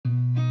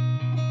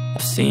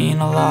I've seen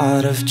a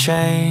lot of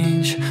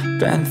change,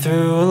 been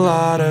through a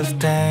lot of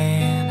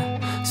pain.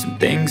 Some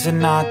things are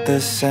not the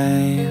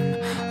same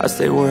as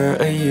they were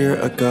a year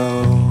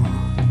ago,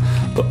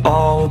 but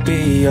all will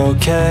be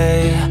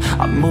okay.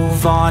 I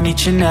move on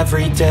each and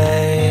every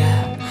day.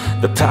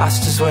 The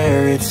past is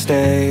where it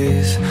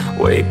stays,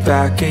 way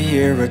back a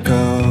year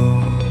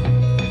ago.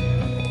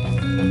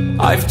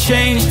 I've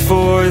changed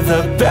for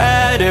the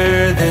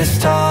better this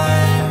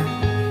time.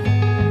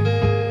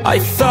 I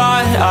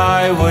thought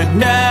I would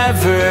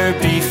never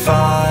be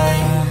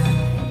fine.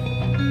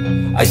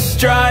 I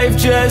strive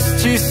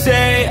just to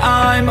say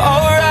I'm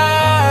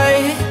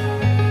alright,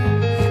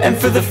 and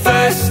for the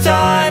first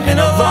time in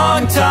a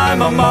long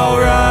time I'm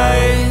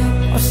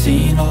alright. I've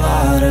seen a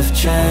lot of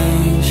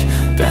change,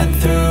 been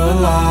through a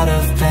lot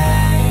of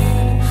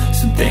pain.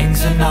 Some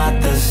things are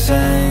not the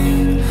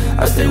same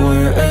as they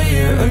were a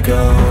year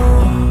ago,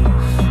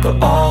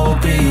 but all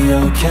will be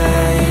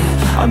okay.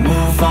 I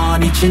move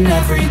on each and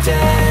every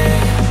day.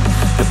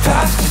 The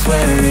past is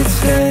where it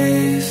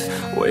stays,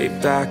 way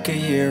back a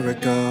year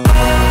ago.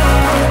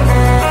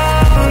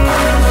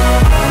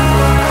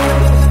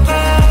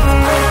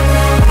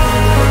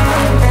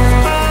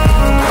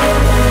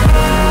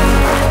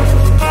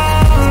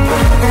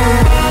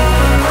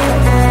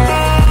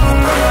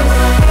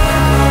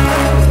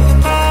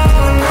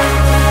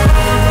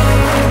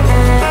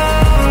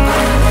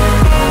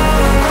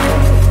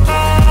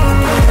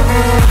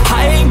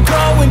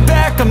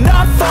 I'm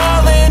not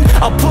falling,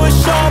 I'll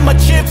push all my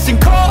chips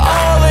and call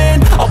all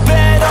in. I'll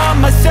bet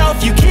on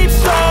myself, you keep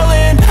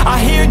stalling. I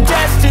hear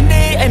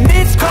destiny and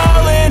it's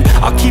calling.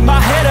 I'll keep my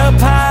head up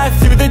high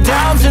through the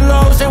downs and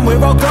lows, and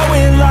we're all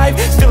going life.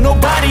 Still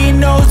nobody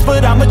knows,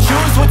 but I'ma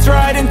choose what's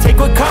right and take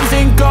what comes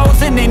and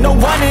goes. And ain't no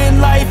one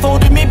in life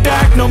holding me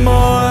back no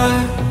more.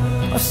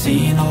 I've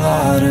seen a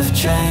lot of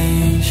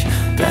change,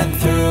 been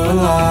through a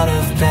lot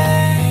of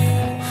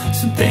pain.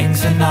 Some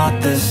things are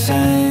not the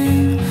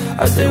same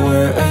as they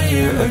were a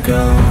year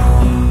ago,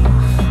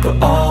 but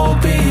all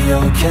will be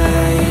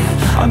okay.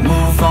 I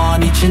move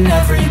on each and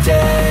every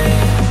day.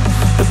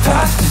 The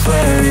past is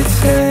where it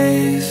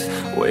stays,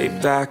 way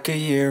back a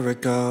year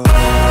ago.